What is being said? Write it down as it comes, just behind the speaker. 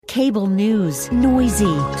Cable news,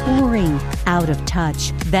 noisy, boring, out of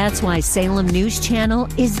touch. That's why Salem News Channel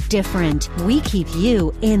is different. We keep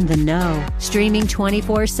you in the know. Streaming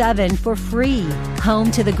 24/7 for free.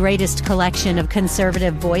 Home to the greatest collection of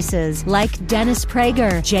conservative voices like Dennis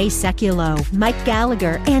Prager, Jay Sekulow, Mike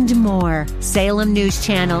Gallagher, and more. Salem News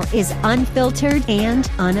Channel is unfiltered and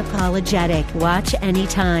unapologetic. Watch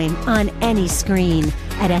anytime, on any screen,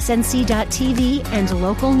 at snc.tv and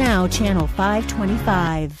Local Now Channel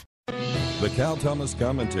 525. The Cal Thomas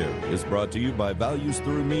Commentary is brought to you by Values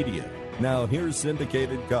Through Media. Now here's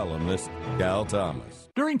syndicated columnist Cal Thomas.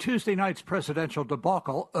 During Tuesday night's presidential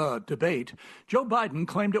debate, Joe Biden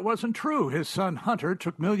claimed it wasn't true his son Hunter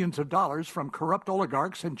took millions of dollars from corrupt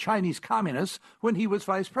oligarchs and Chinese communists when he was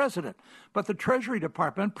vice president. But the Treasury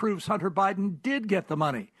Department proves Hunter Biden did get the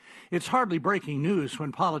money. It's hardly breaking news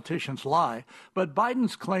when politicians lie, but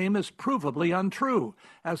Biden's claim is provably untrue.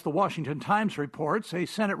 As the Washington Times reports, a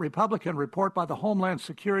Senate Republican report by the Homeland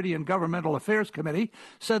Security and Governmental Affairs Committee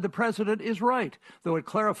said the president is right, though it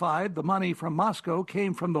clarified the money from Moscow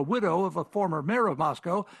came from the widow of a former mayor of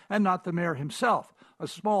Moscow and not the mayor himself. A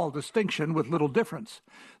small distinction with little difference.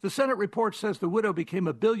 The Senate report says the widow became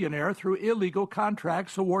a billionaire through illegal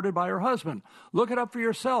contracts awarded by her husband. Look it up for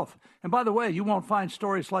yourself. And by the way, you won't find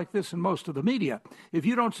stories like this in most of the media. If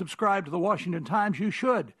you don't subscribe to the Washington Times, you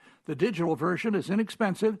should. The digital version is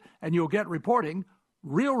inexpensive, and you'll get reporting,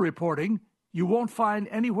 real reporting, you won't find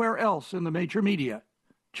anywhere else in the major media.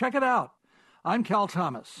 Check it out. I'm Cal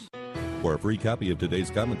Thomas. For a free copy of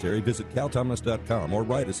today's commentary, visit calthomas.com or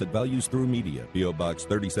write us at Values Through Media, P.O. Box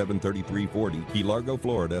 373340, Key Largo,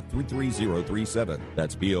 Florida 33037.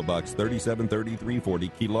 That's P.O. Box 373340,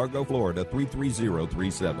 Key Largo, Florida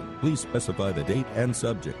 33037. Please specify the date and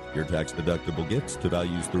subject. Your tax-deductible gifts to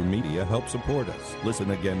Values Through Media help support us.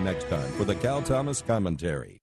 Listen again next time for the Cal Thomas Commentary.